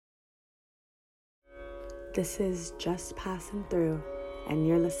This is Just Passing Through, and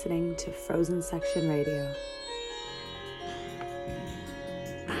you're listening to Frozen Section Radio.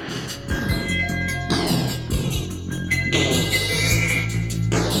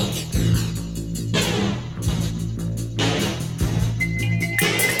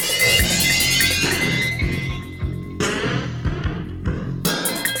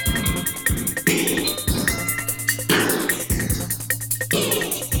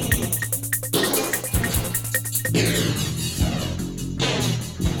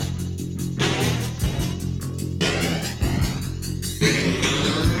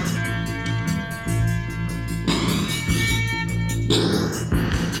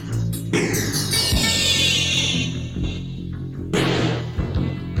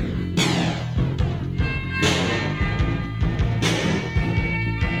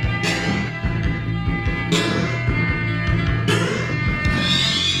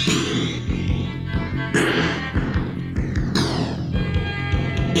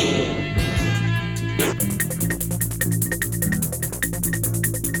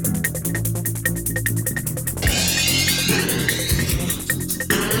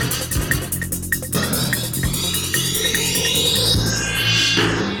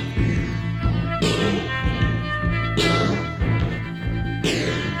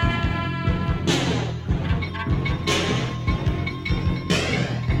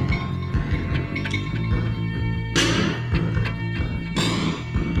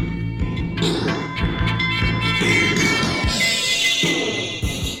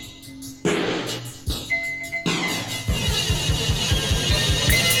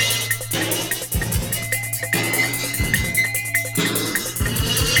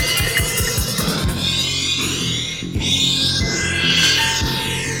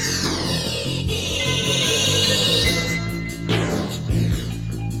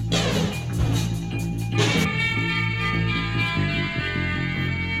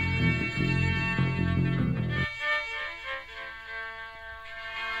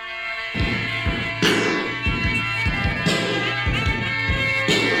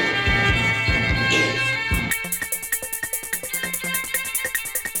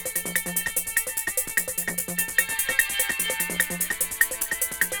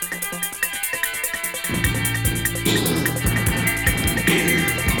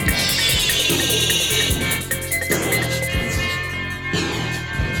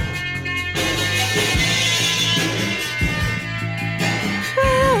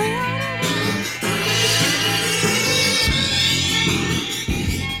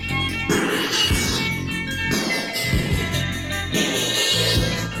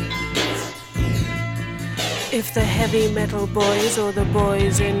 If the heavy metal boys or the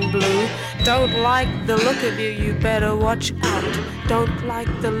boys in blue don't like the look of you, you better watch out. Don't like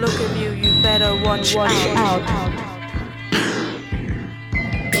the look of you, you better watch out.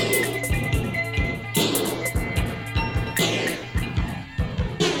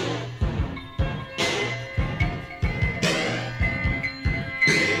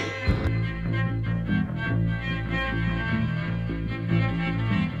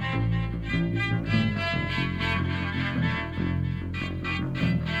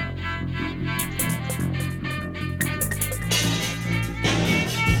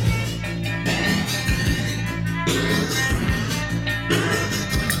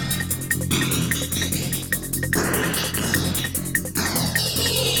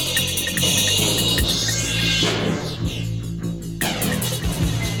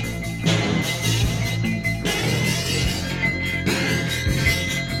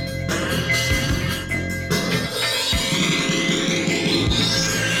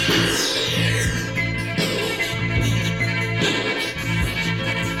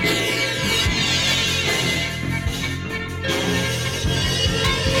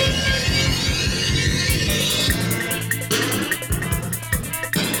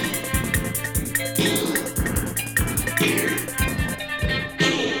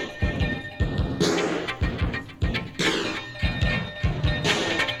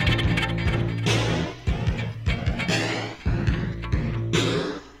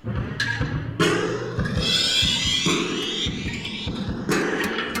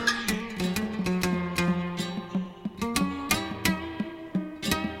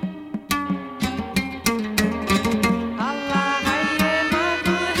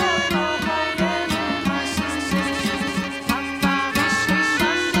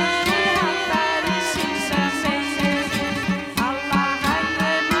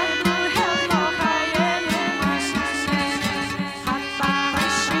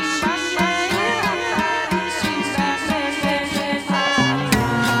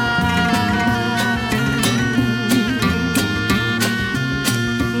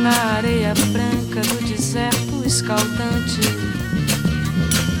 escaldante.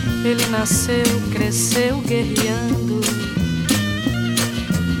 Ele nasceu, cresceu guerreando,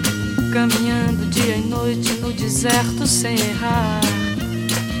 caminhando dia e noite no deserto sem errar.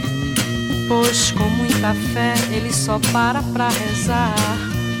 Pois com muita fé ele só para pra rezar.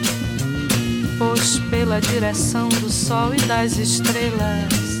 Pois pela direção do sol e das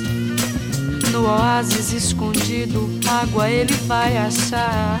estrelas, no oásis escondido, água ele vai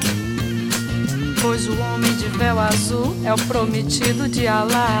achar. Pois o homem de véu azul é o prometido de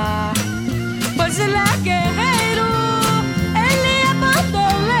Alá. Pois ele é guerreiro, ele é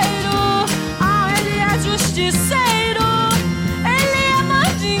bandoleiro, ele é justiceiro, ele é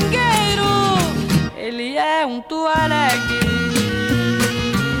mandingueiro, ele é um Tuareg.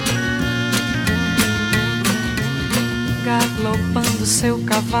 Galopando seu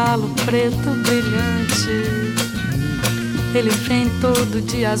cavalo preto brilhante, ele vem todo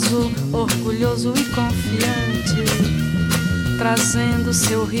de azul, orgulhoso e confiante, trazendo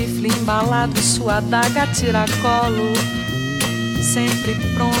seu rifle embalado e sua adaga a tiracolo, sempre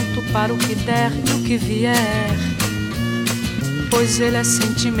pronto para o que der e o que vier. Pois ele é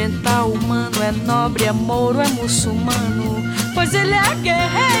sentimental, humano, é nobre, é mouro, é muçulmano. Pois ele é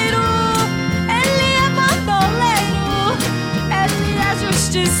guerreiro, ele é bandoleiro, ele é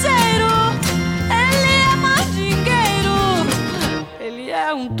justiceiro, ele é mandingueiro, ele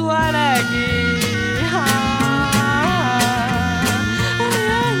é um Tuareg.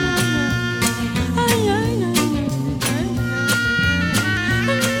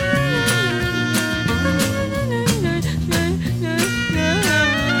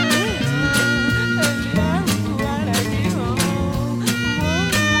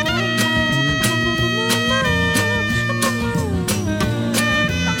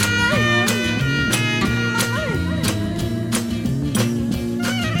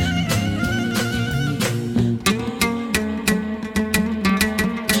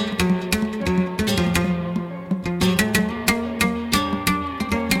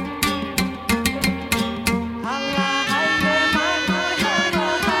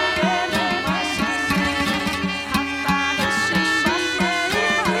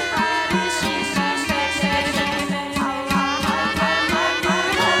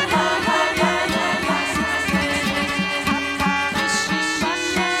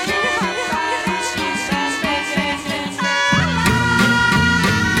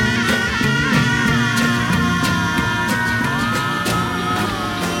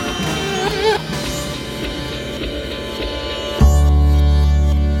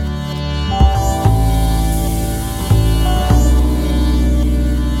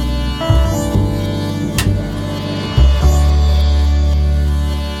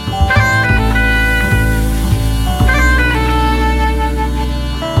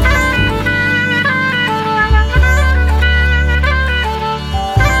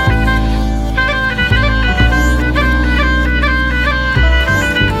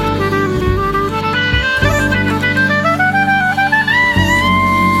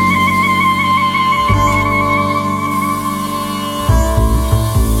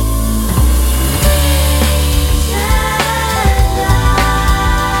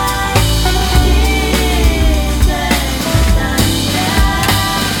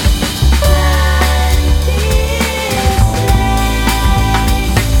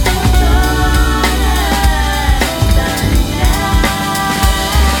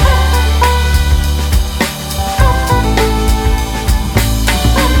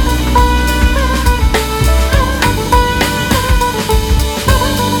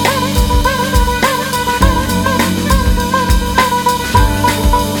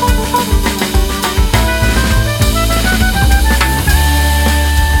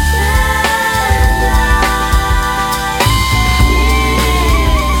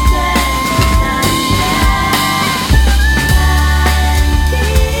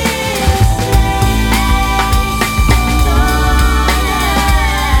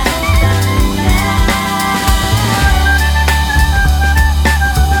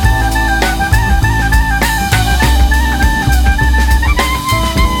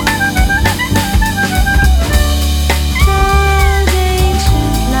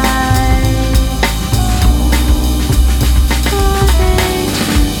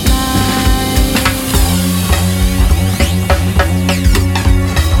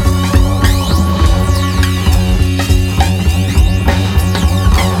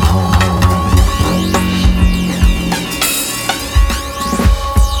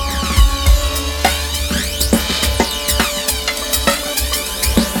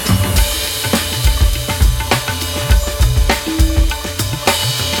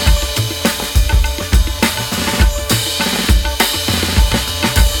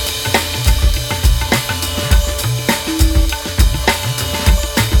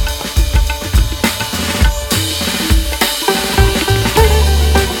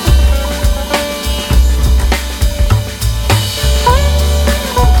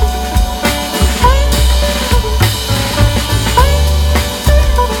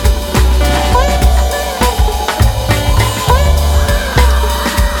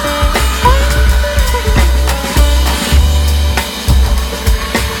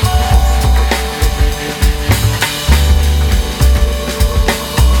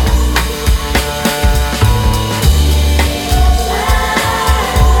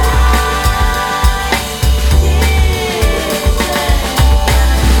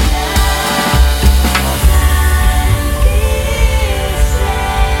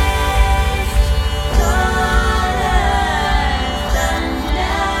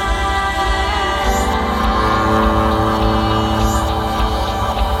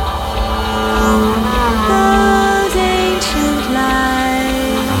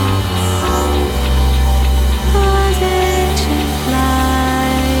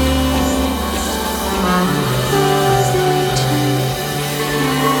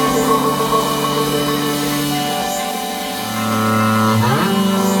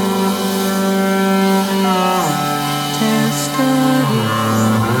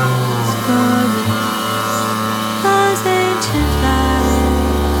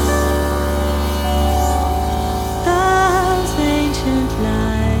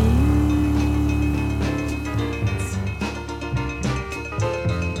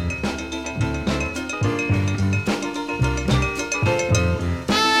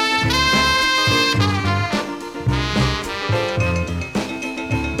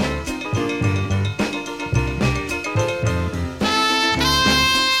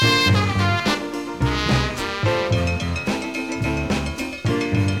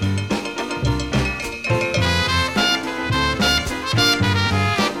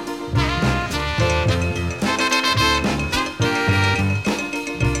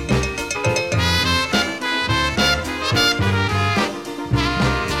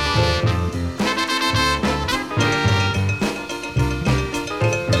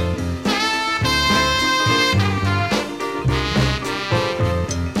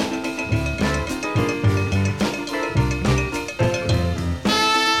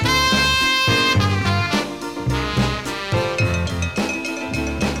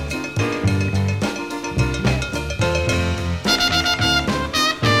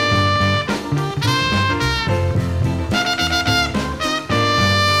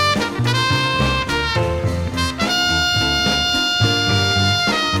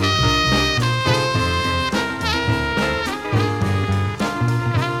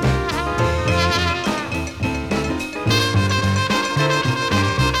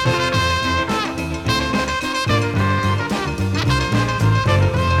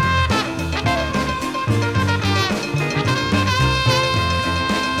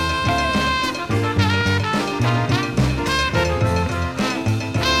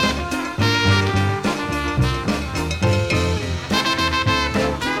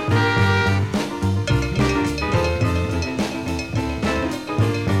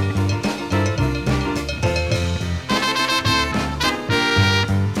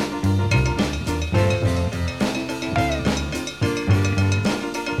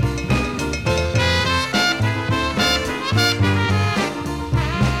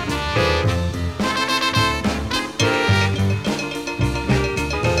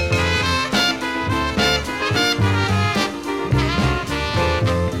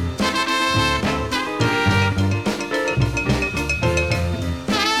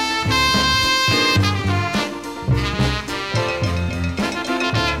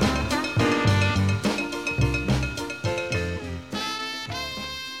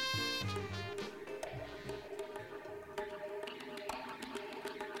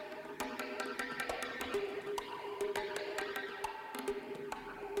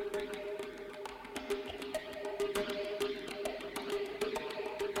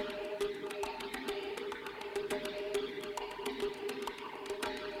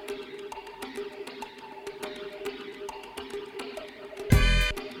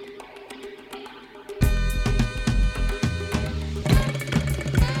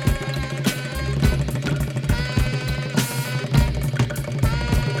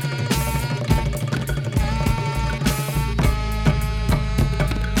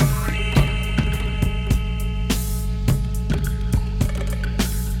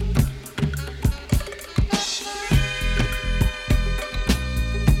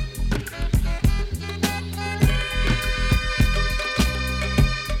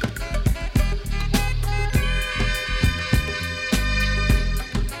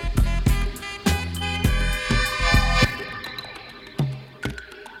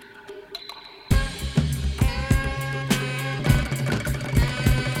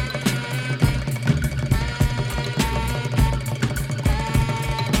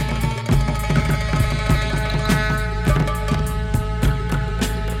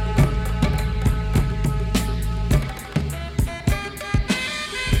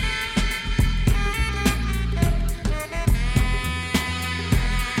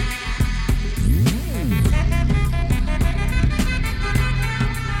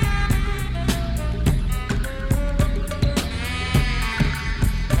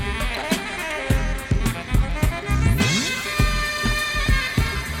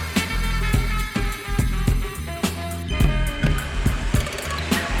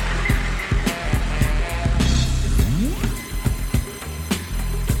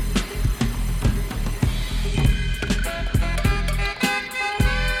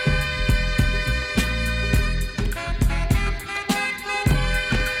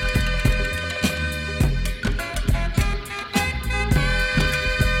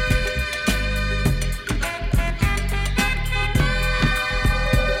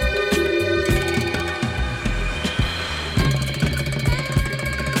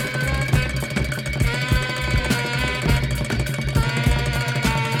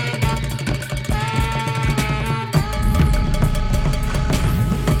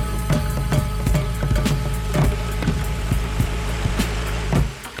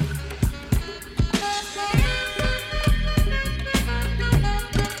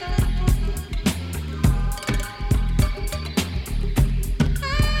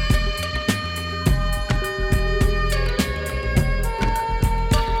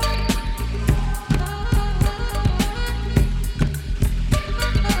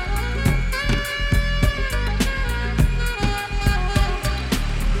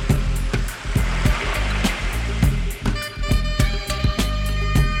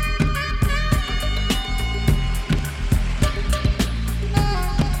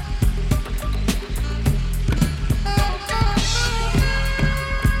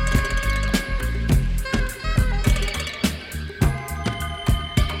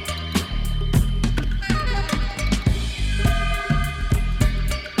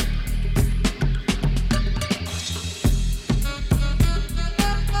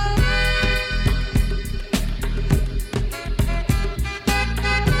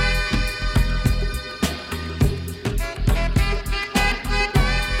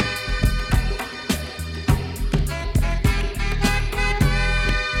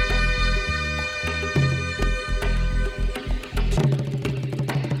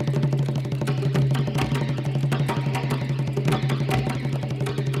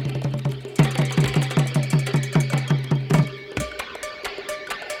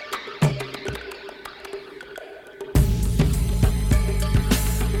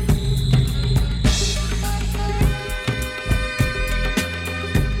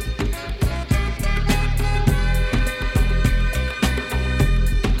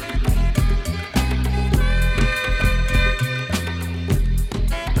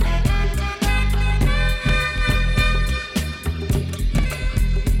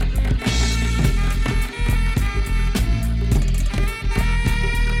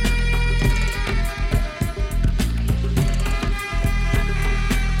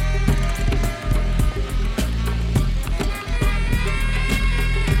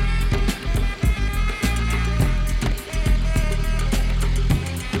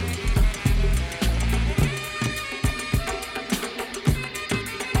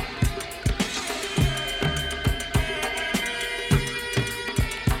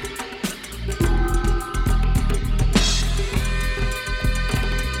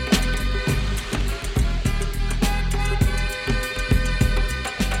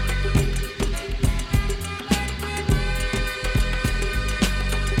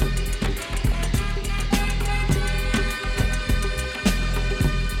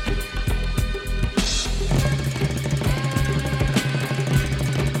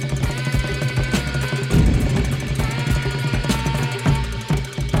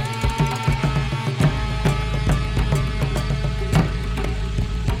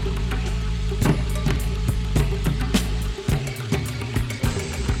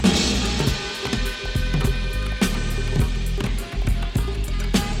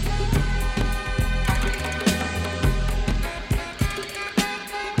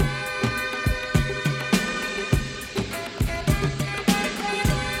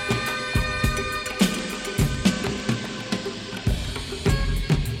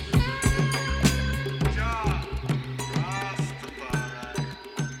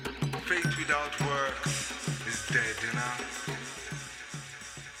 without works is dead, you know.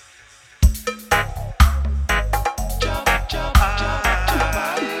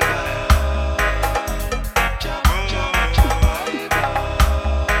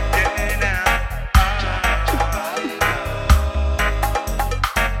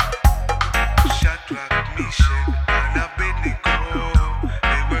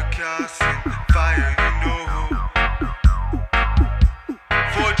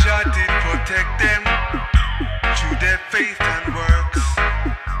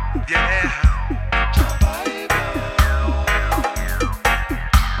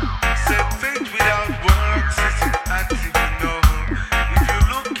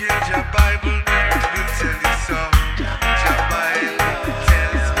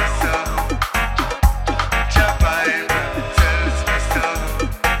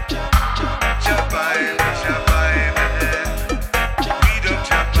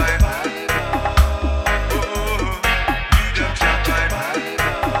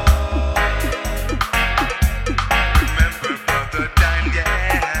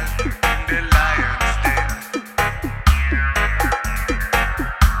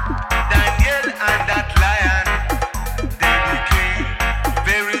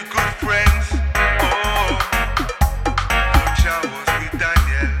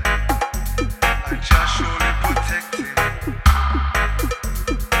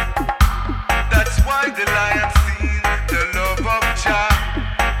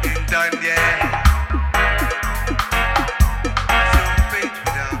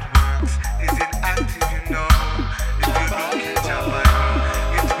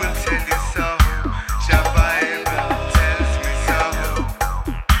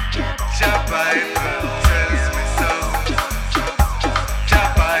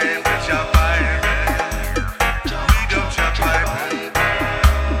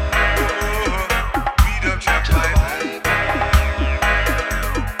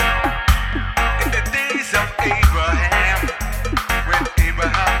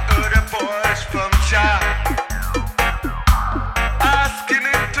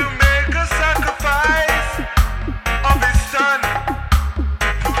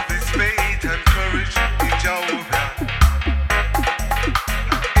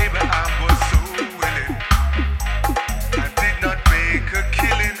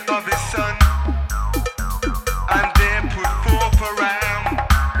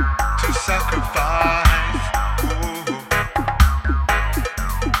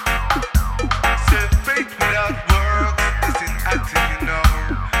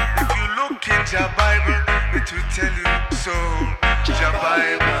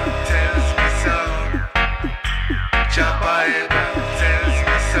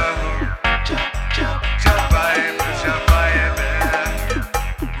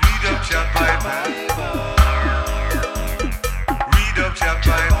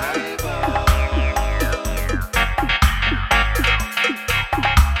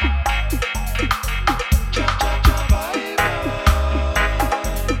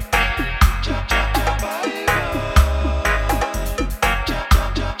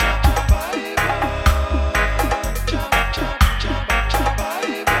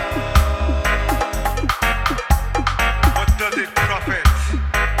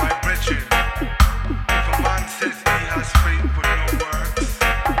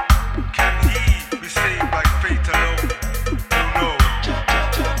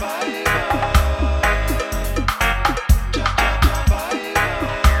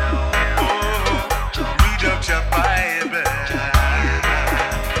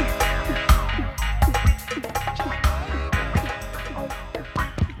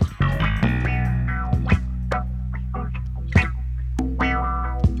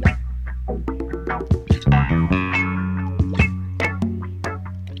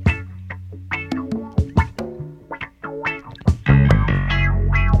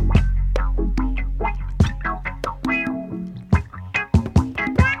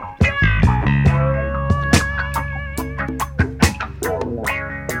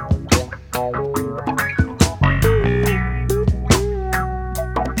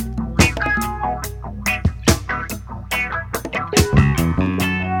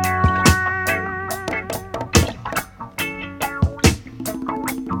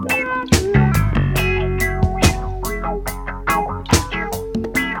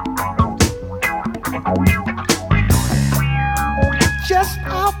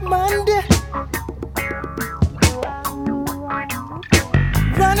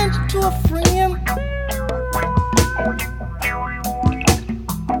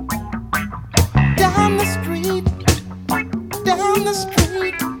 Down the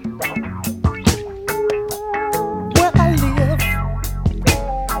street,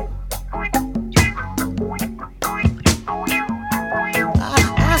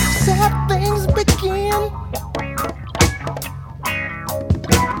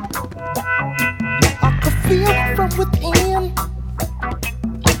 from within.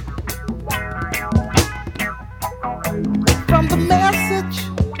 From the message,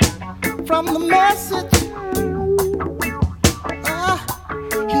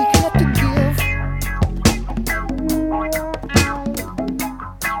 he had to give.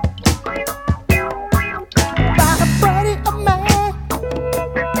 By a buddy of mine,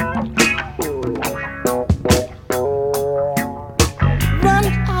 run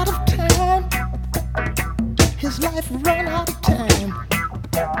out of time. His life run out of time.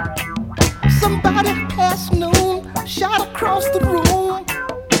 Somebody past noon shot across the room.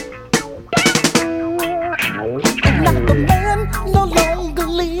 And now the man no longer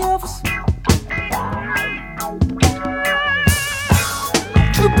lives.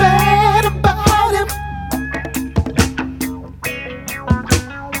 Too bad about him.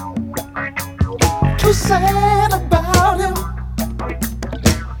 Too sad about him.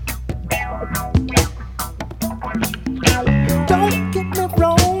 Don't get me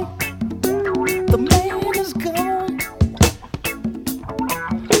wrong, the man is gone.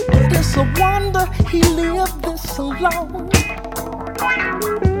 But it's a wonder he lived this long.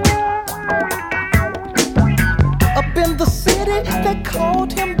 Up in the city, they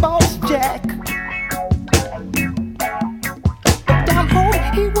called him Boss Jack. But down home,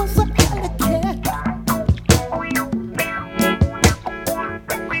 he was a alley cat.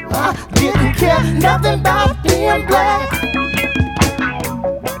 I didn't care nothing about being black.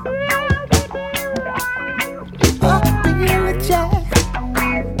 Being a jack.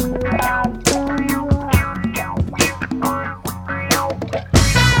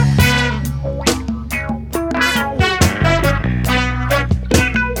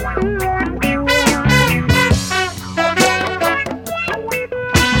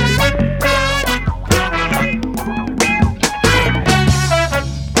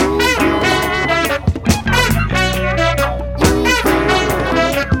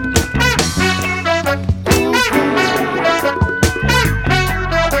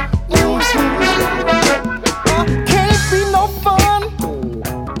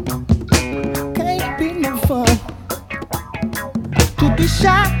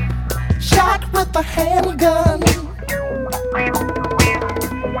 Shot with a handgun.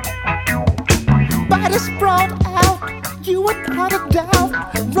 Body sprawled out, you without a doubt.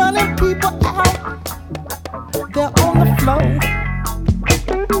 Running people out, they're on the floor.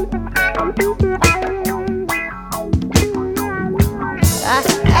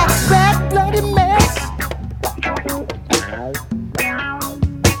 A bad bloody mess.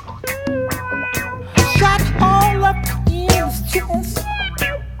 Shot all up in his chest.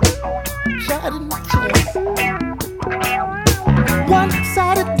 Shot in the chest.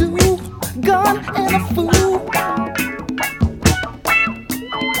 One-sided dude, gun and a fool.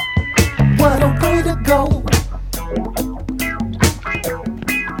 What a way to go.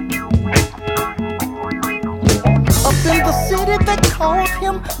 Up in the city they called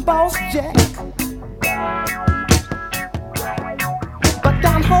him Boss Jack. But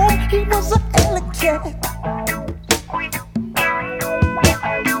down home he was an alley cat.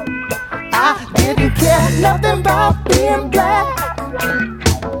 I didn't care nothing about being black.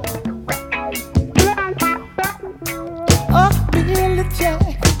 Being a jack.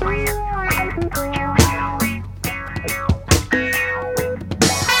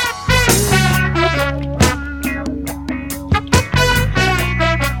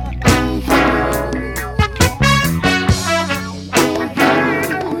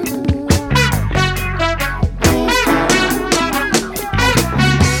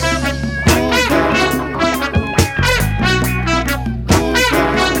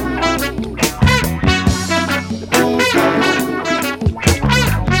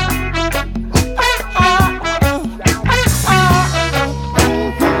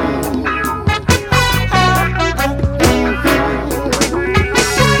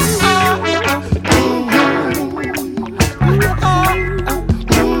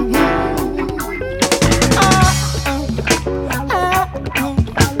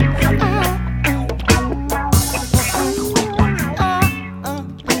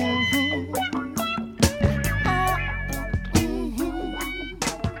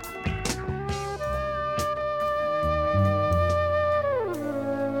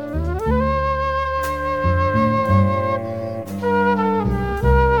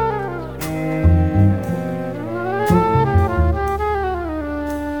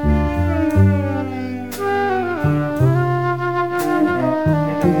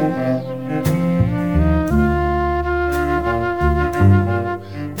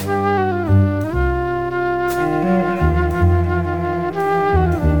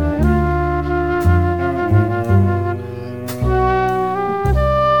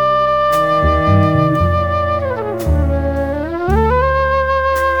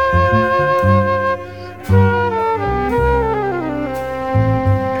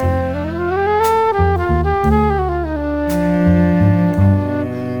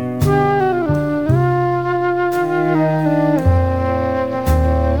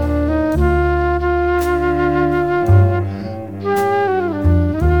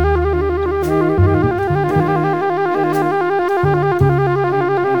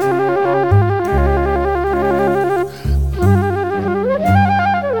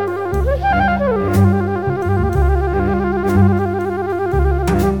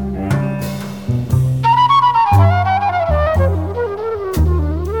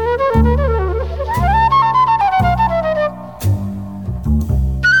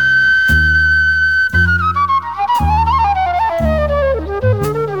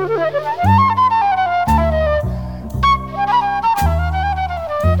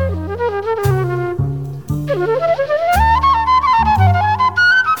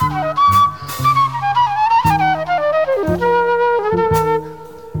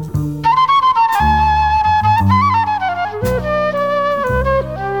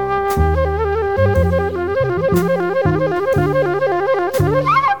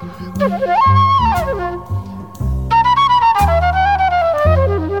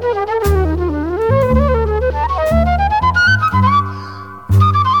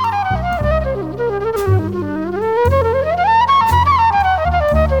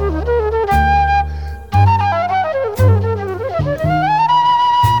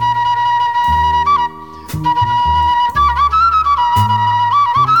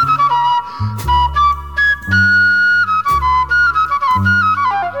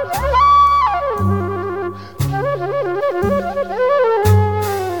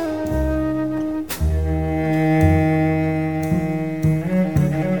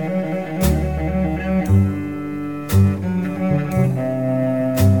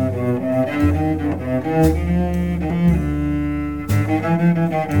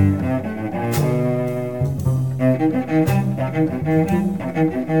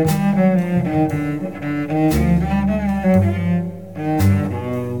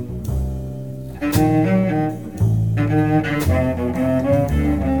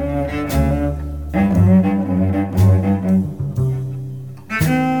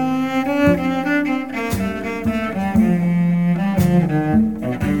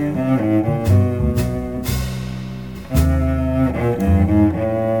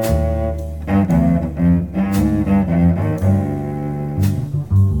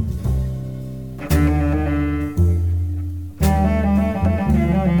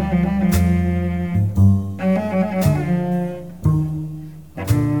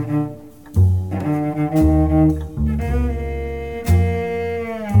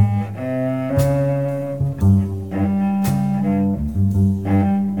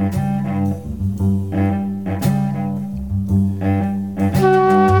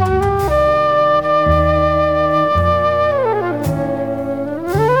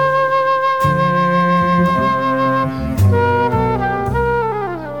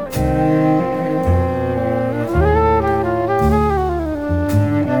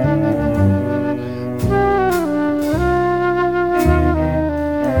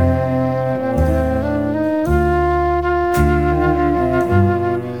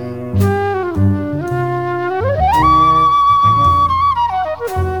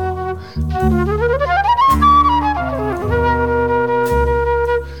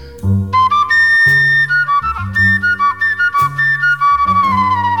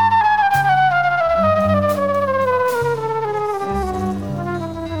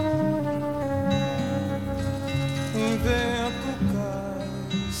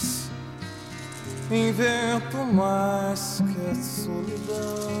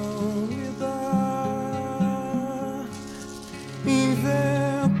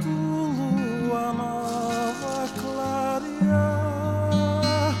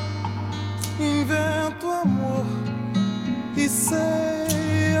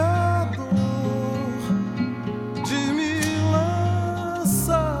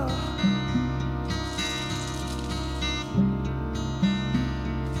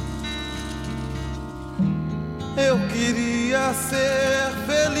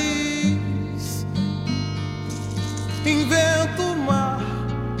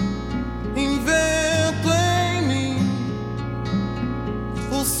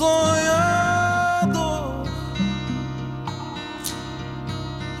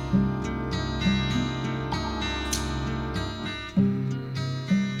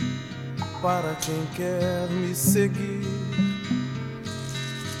 Para quem quer me seguir,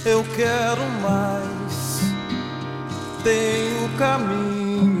 eu quero mais. Tenho o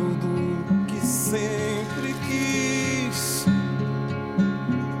caminho do que sempre quis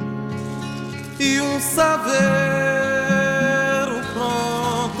e um saveiro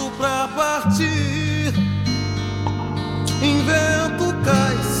pronto pra partir. Invento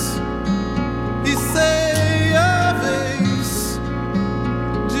cais e sei a vez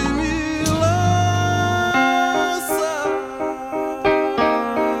de me lançar.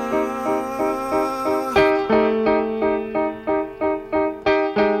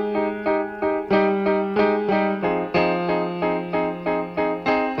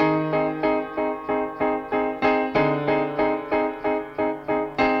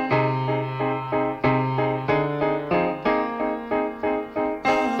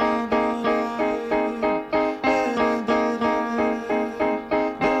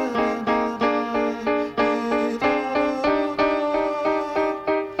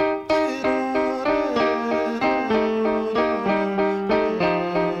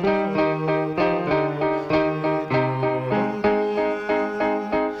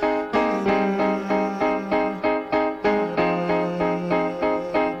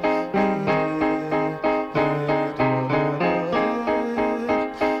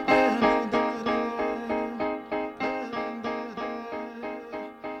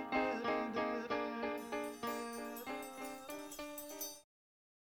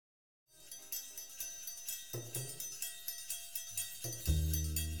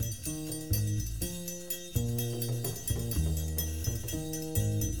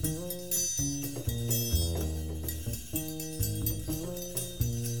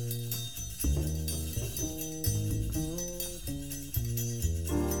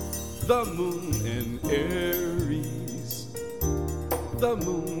 The moon in Aries, the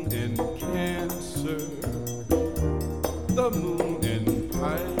moon in Cancer, the moon in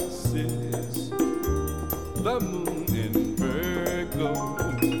Pisces, the moon in Virgo,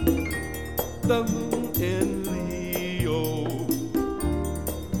 the moon in Leo,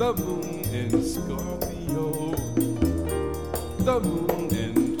 the moon in Scorpio, the moon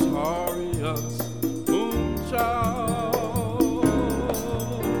in Taurus, moonchild.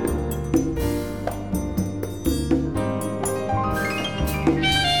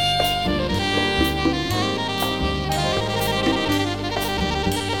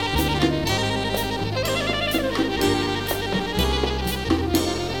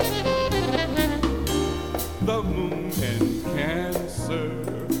 The moon in Cancer,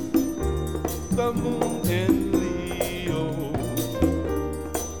 the moon in Leo,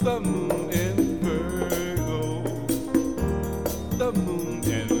 the moon in Virgo, the moon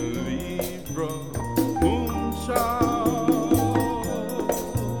in Libra, moonchild,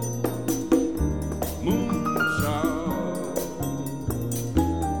 moonchild,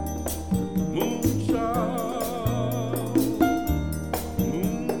 moonchild,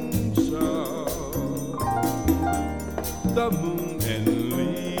 moonchild. The moon in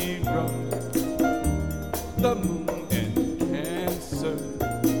Libra, the moon in Cancer,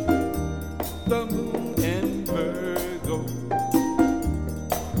 the moon in Virgo,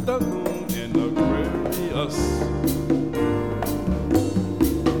 the moon in Aquarius.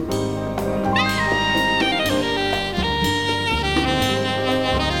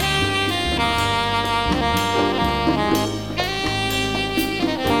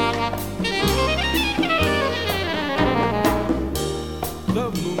 The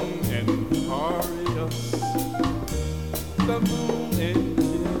moon in Aquarius, the moon in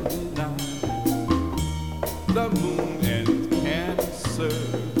Gemini, the moon in Cancer,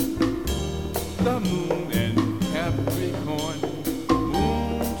 the moon in Capricorn,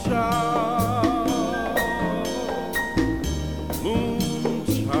 moonchild,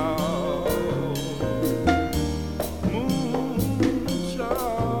 moonchild, moonchild,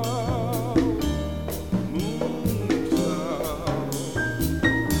 moonchild.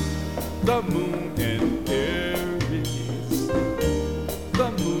 The moon in Aries, the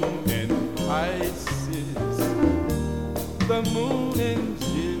moon in Pisces, the moon in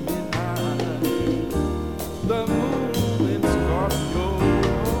Gemini, the moon in Scorpio.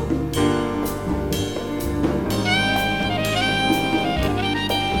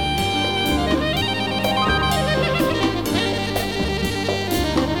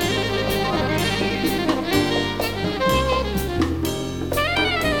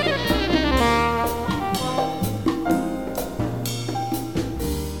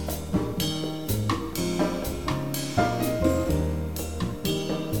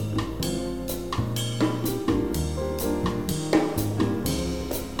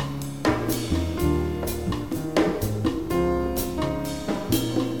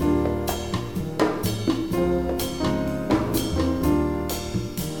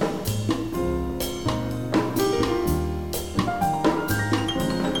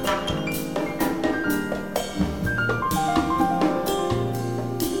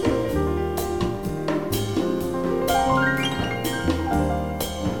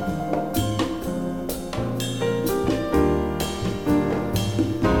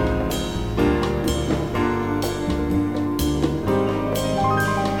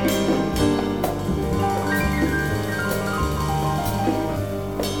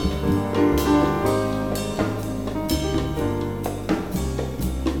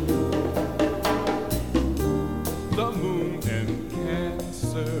 The moon in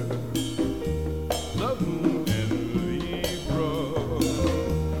Cancer, the moon in Libra,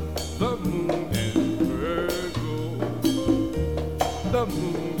 the moon in Virgo, the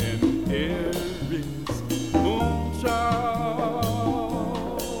moon in Aries, moonchild,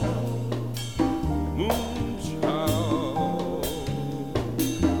 moonchild.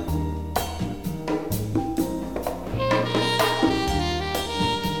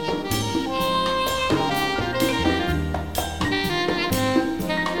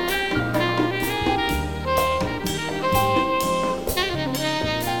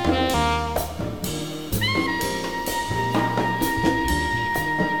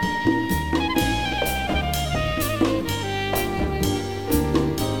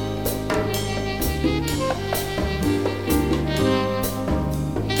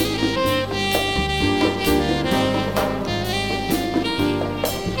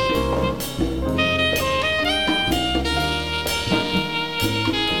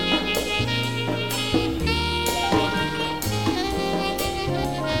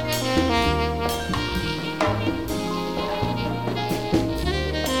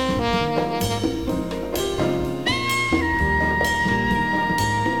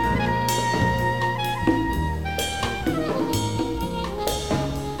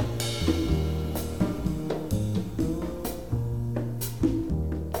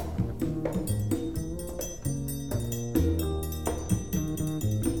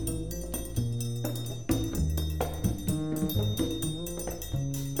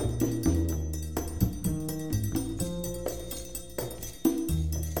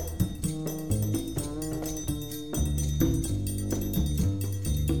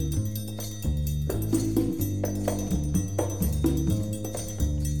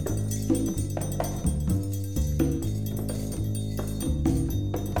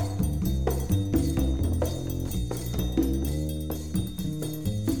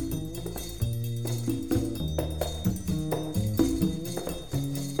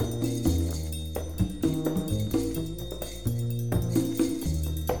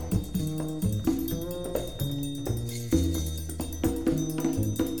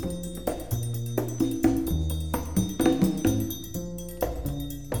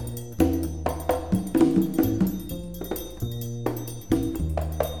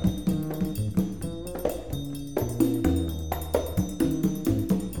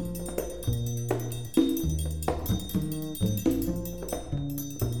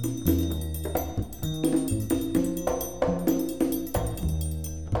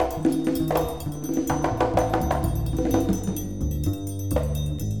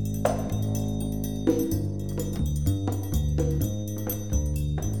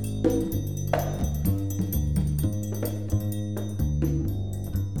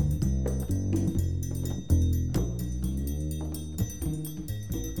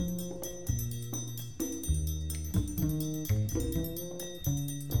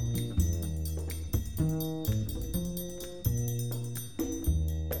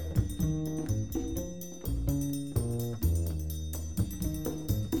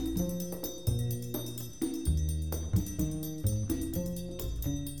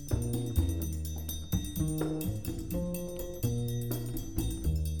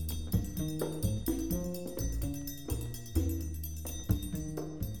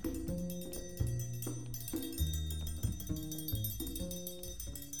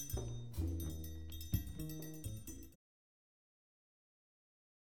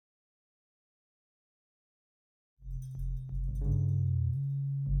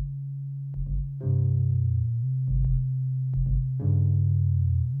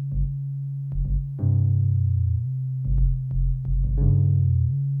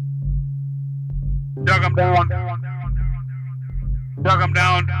 Dug 'em down. Dug 'em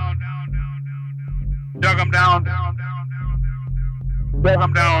down. Dug 'em down. Dug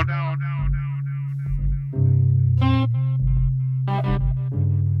 'em down.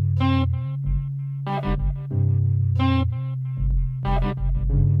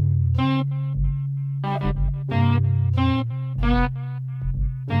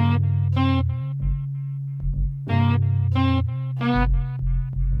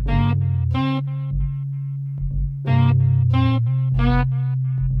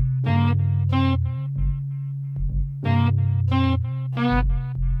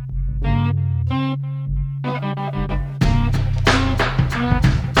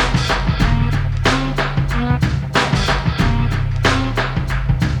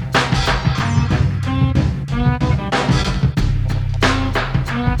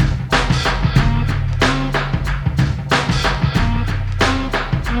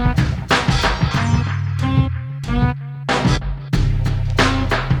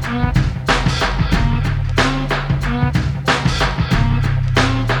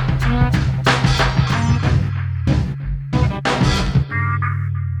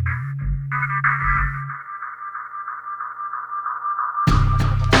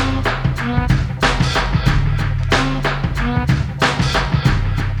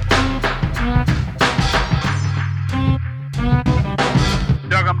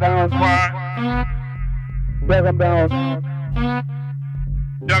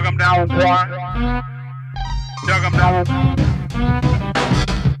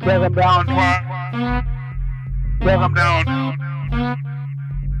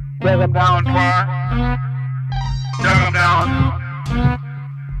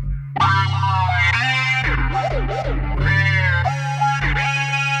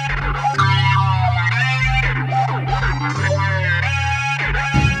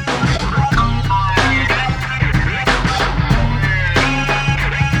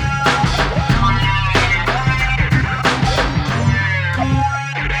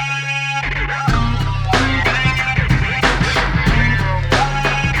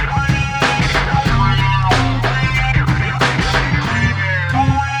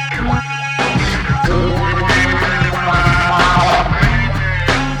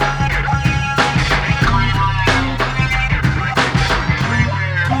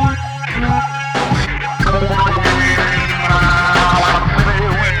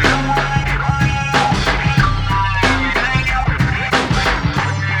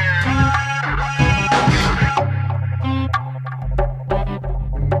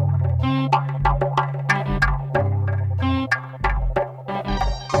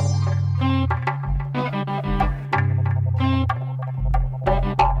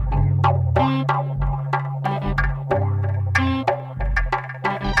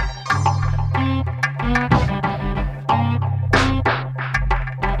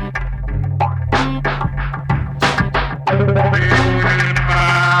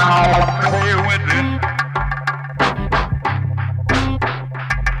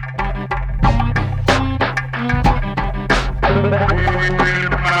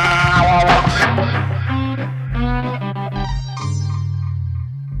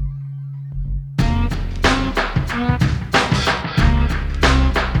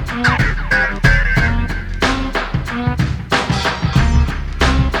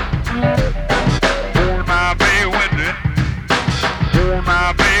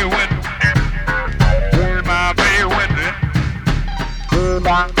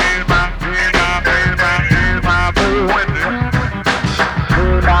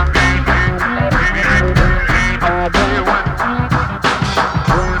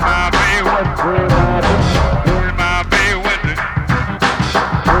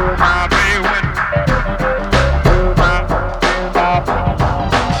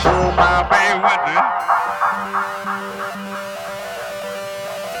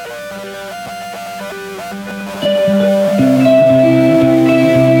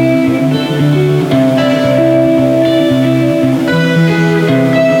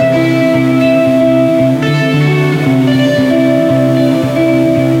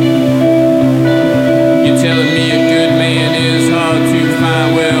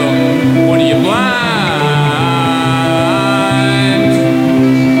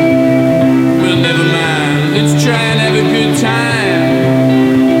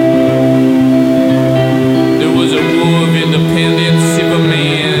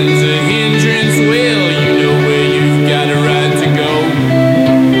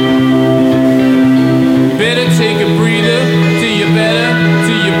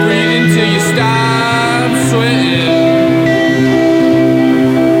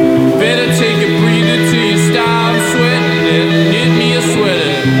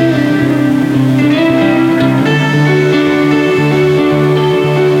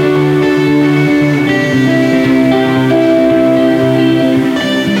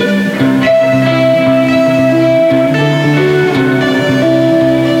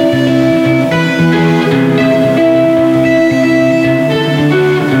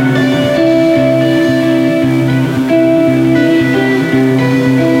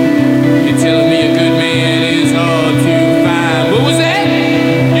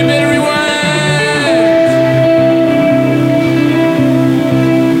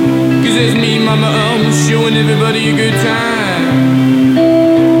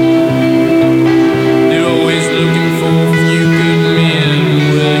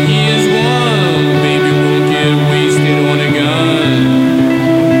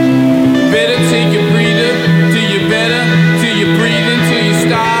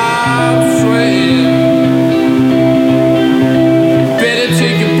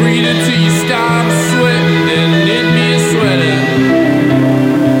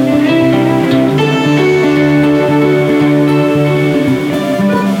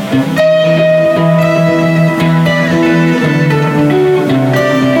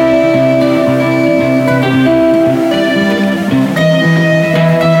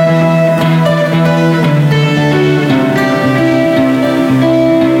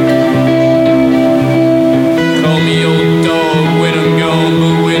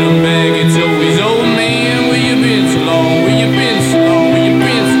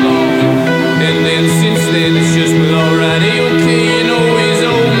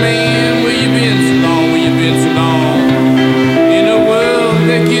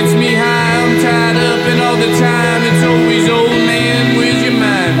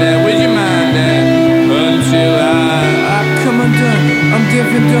 I'm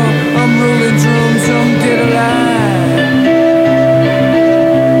giving dough, I'm rolling drums, I'm dead alive.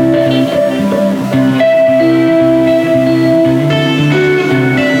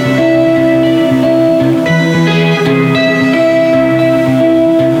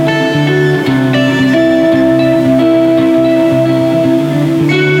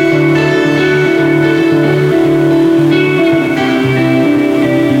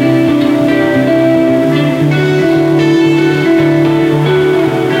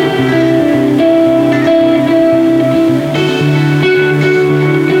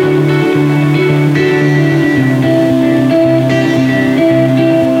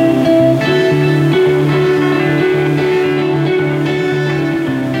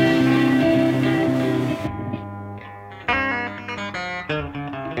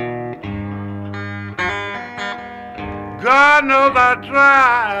 God knows I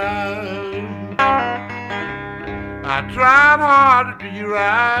tried hard to do you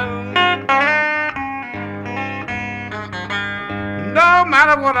right. No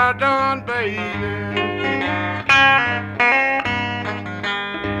matter what I done, baby,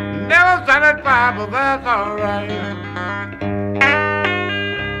 never satisfied, but that's alright.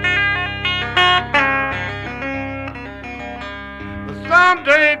 But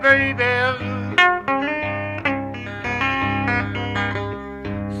someday, baby,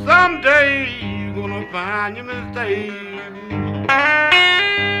 someday you're gonna find your mistake.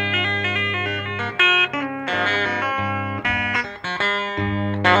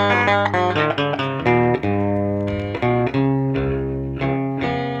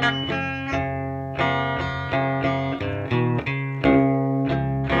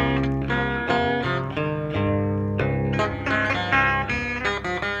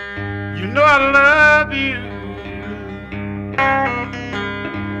 You know I love you,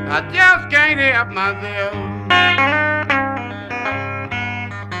 I just can't help myself.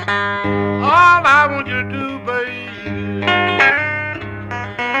 All I want you to do, baby,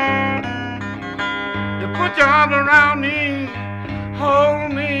 to put your arms around me,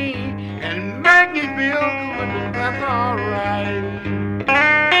 hold me, and make me feel good, and that's alright.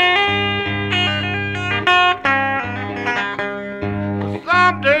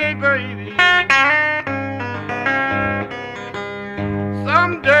 Someday, baby,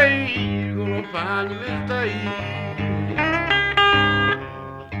 someday you're gonna find your mistake.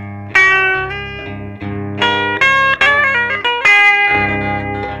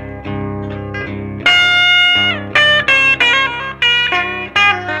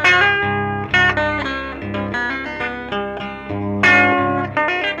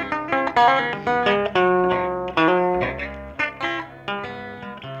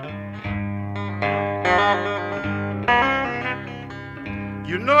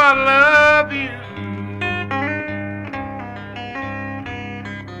 You know I love you,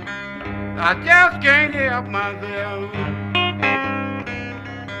 I just can't help myself.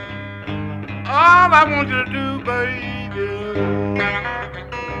 All I want you to do, baby,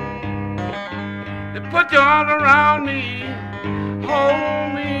 is put your arms around me,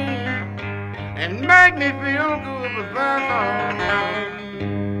 hold me, and make me feel good, but that's alright.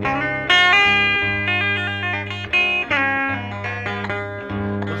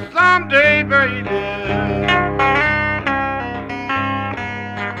 Someday, baby,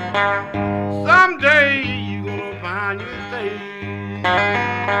 someday you're gonna find your mistake.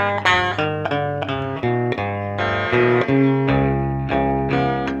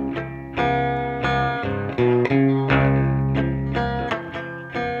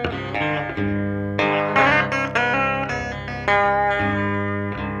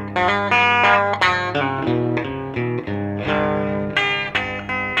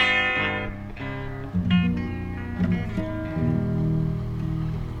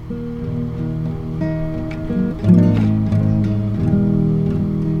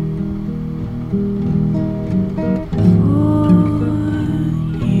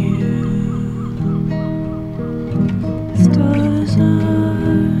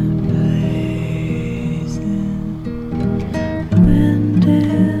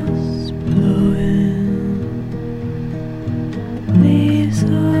 Leaves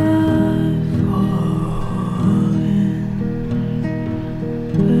are falling,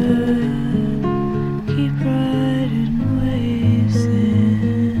 birds